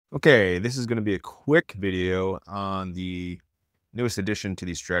Okay, this is going to be a quick video on the newest addition to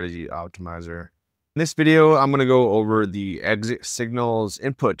the strategy optimizer. In this video, I'm going to go over the exit signals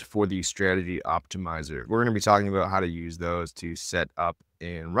input for the strategy optimizer. We're going to be talking about how to use those to set up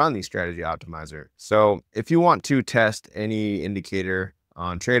and run the strategy optimizer. So if you want to test any indicator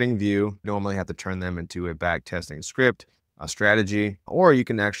on TradingView, you normally have to turn them into a backtesting script, a strategy, or you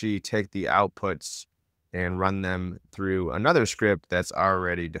can actually take the outputs and run them through another script that's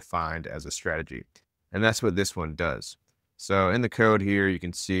already defined as a strategy. And that's what this one does. So in the code here, you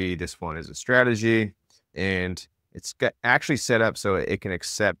can see this one is a strategy, and it's actually set up so it can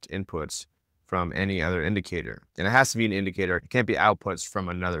accept inputs from any other indicator. And it has to be an indicator. It can't be outputs from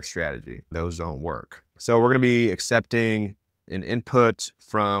another strategy. Those don't work. So we're going to be accepting an input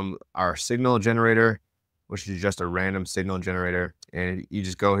from our signal generator, which is just a random signal generator. And you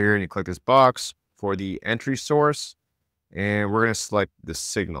just go here and you click this box for the entry source, and we're going to select the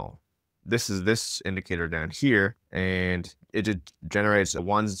signal. This is this indicator down here, and it just generates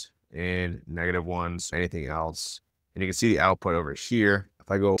ones and negative ones, anything else. And you can see the output over here. If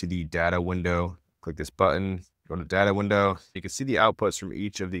I go to the data window, click this button, go to data window, you can see the outputs from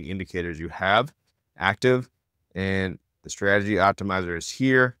each of the indicators you have active, and the strategy optimizer is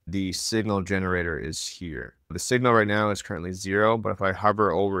here. The signal generator is here. The signal right now is currently 0, but if I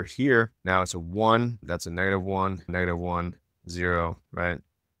hover over here, now it's a 1, that's a -1, -1, 0, right?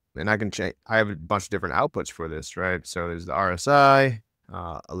 And I can change, I have a bunch of different outputs for this, right? So there's the RSI,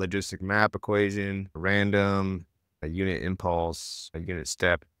 a logistic map equation, random, a unit impulse, a unit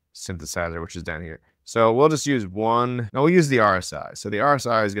step synthesizer, which is down here. So we'll just use we'll use the RSI. So the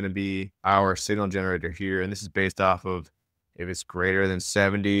RSI is going to be our signal generator here. And this is based off of, if it's greater than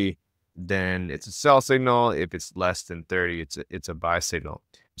 70, then it's a sell signal. If it's less than 30, it's a buy signal.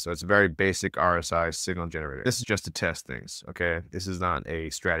 So it's a very basic RSI signal generator. This is just to test things, okay? This is not a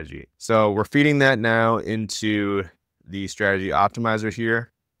strategy. So we're feeding that now into the strategy optimizer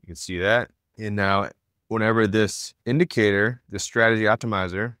here. You can see that. And now whenever this indicator, the strategy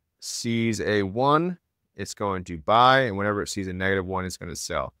optimizer, sees a 1, it's going to buy, and whenever it sees a -1, it's going to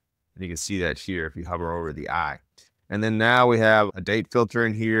sell. And you can see that here if you hover over the eye. And then now we have a date filter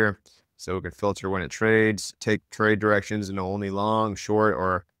in here, so we can filter when it trades, take trade directions in only long, short,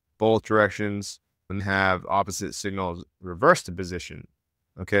 or both directions, and have opposite signals reverse the position.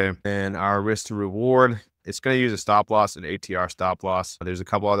 Okay, and our risk to reward, it's going to use a stop loss, an ATR stop loss. There's a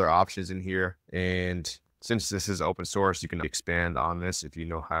couple other options in here, and since this is open source, you can expand on this if you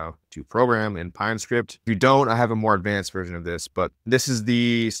know how to program in PineScript. If you don't, I have a more advanced version of this, but this is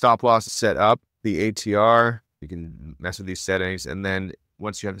the stop loss set up, the ATR. You can mess with these settings, and then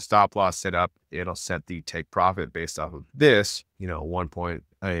once you have the stop loss set up, it'll set the take profit based off of this,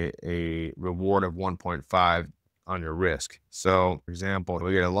 a reward of 1.5 on your risk. So for example,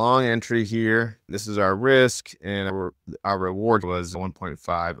 we get a long entry here. This is our risk, and our reward was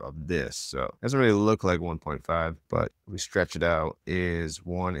 1.5 of this. So it doesn't really look like 1.5, but we stretch it out, is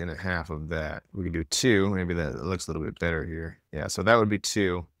 1.5 of that. We can do 2. Maybe that looks a little bit better here. Yeah, so that would be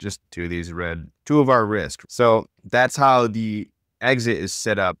 2. Just 2 of these red, 2 of our risk. So that's how the exit is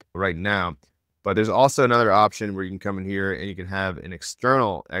set up right now. But there's also another option where you can come in here and you can have an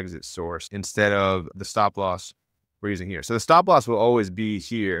external exit source instead of the stop loss we're using here. So the stop loss will always be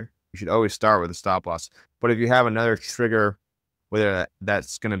here. You should always start with a stop loss. But if you have another trigger, whether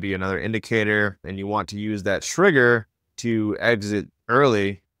that's going to be another indicator, and you want to use that trigger to exit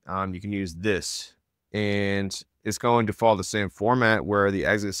early, you can use this. And it's going to follow the same format where the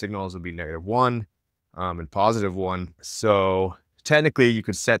exit signals will be -1 and +1. So technically, you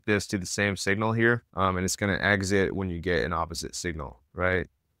could set this to the same signal here, and it's going to exit when you get an opposite signal, right?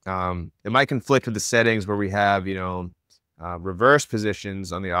 It might conflict with the settings where we have, reverse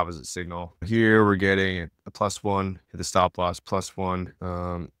positions on the opposite signal. Here we're getting a +1 to the stop loss, +1.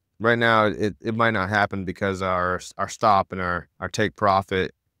 Right now, it might not happen because our stop and our take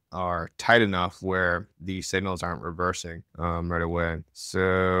profit are tight enough where the signals aren't reversing right away.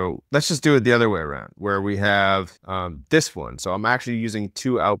 So let's just do it the other way around, where we have this one. So I'm actually using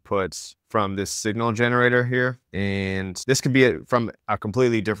 2 outputs from this signal generator here, and this could be from a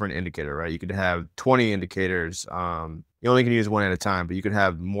completely different indicator, right? You could have 20 indicators. You only can use 1 at a time, but you could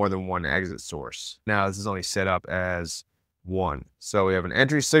have more than 1 exit source. Now this is only set up as 1. So we have an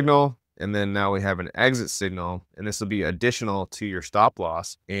entry signal, and then now we have an exit signal, and this will be additional to your stop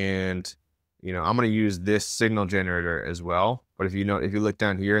loss. And, I'm going to use this signal generator as well. But if you look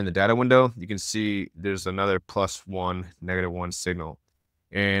down here in the data window, you can see there's another +1, -1 signal.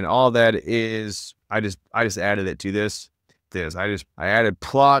 And all that is, I just added it to this. I added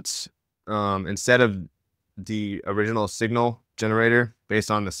plots instead of the original signal generator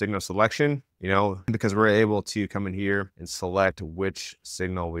based on the signal selection, you know, because we're able to come in here and select which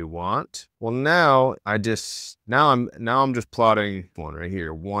signal we want. Well, now I'm just plotting one right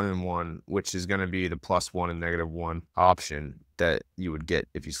here, 1 and 1, which is going to be the +1 and -1 option that you would get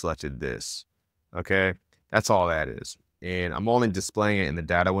if you selected this. Okay, that's all that is. And I'm only displaying it in the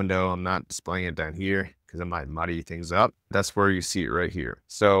data window. I'm not displaying it down here because I might muddy things up. That's where you see it right here.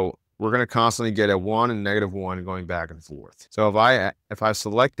 So we're going to constantly get a 1 and -1 going back and forth. So if I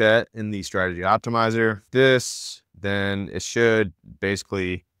select that in the strategy optimizer, then it should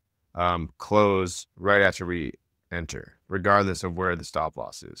basically close right after we enter, regardless of where the stop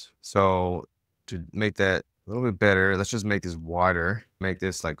loss is. So to make that a little bit better, let's just make this wider. Make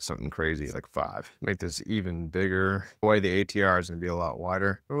this like something crazy, like 5. Make this even bigger. The way the ATR is gonna be a lot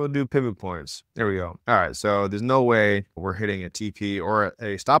wider. We'll do pivot points. There we go. All right, so there's no way we're hitting a TP or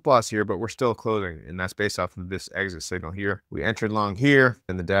a stop loss here, but we're still closing, and that's based off of this exit signal here. We entered long here.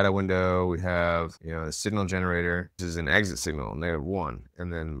 In the data window, we have, you know, the signal generator. This is an exit signal, -1,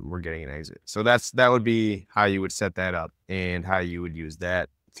 and then we're getting an exit. So that would be how you would set that up and how you would use that.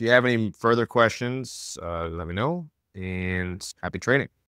 If you have any further questions, let me know, and happy trading.